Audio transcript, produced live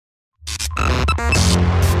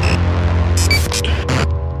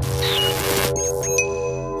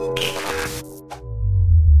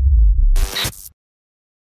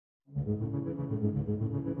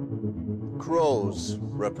crows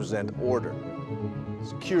represent order,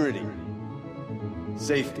 security,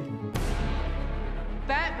 safety.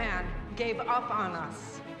 Batman gave up on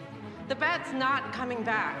us. The Bat's not coming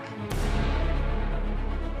back.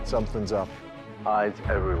 Something's up. Eyes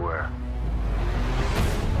everywhere.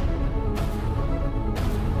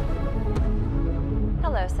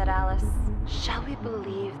 Hello, said Alice. Shall we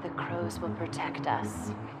believe the crows will protect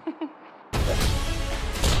us?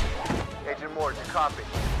 Agent Moore, do you copy?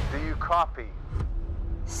 Do you copy?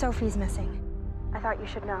 Sophie's missing. I thought you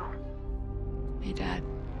should know. Hey, Dad.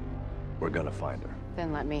 We're gonna find her.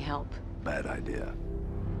 Then let me help. Bad idea.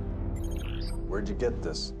 Where'd you get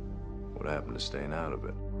this? What happened to staying out of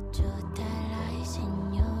it?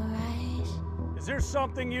 Is there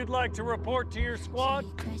something you'd like to report to your squad?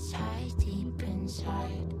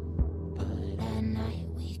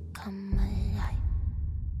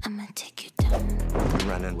 We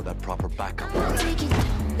ran in without proper backup.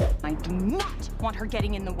 I do not want her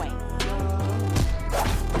getting in the way.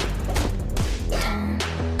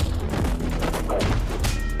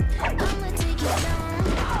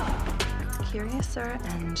 Curiouser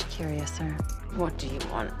and curiouser. What do you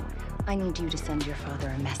want? I need you to send your father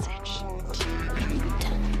a message.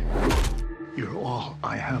 You're all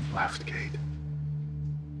I have left, Kate.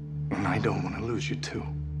 And I don't want to lose you too.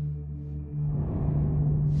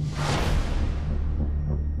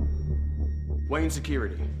 Wayne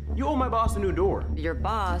Security. You owe my boss a new door. Your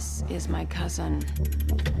boss is my cousin.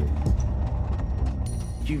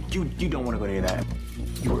 You don't want to go to any of that.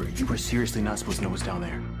 You were seriously not supposed to know what's down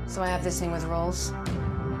there. So I have this thing with rolls.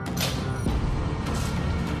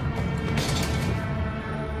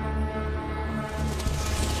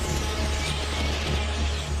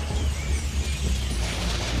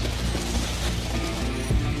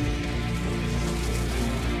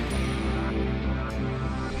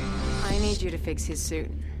 I need you to fix his suit.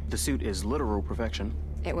 The suit is literal perfection.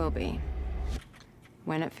 It will be.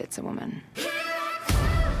 When it fits a woman.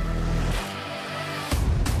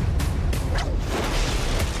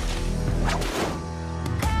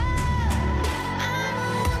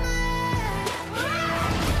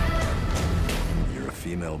 You're a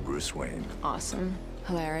female Bruce Wayne. Awesome,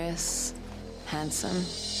 hilarious, handsome.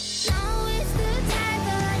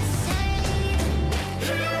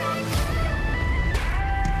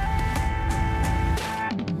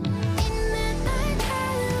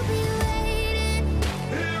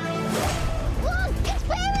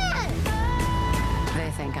 They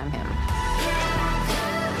think I'm him.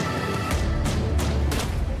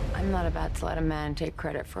 I'm not about to let a man take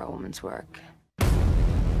credit for a woman's work.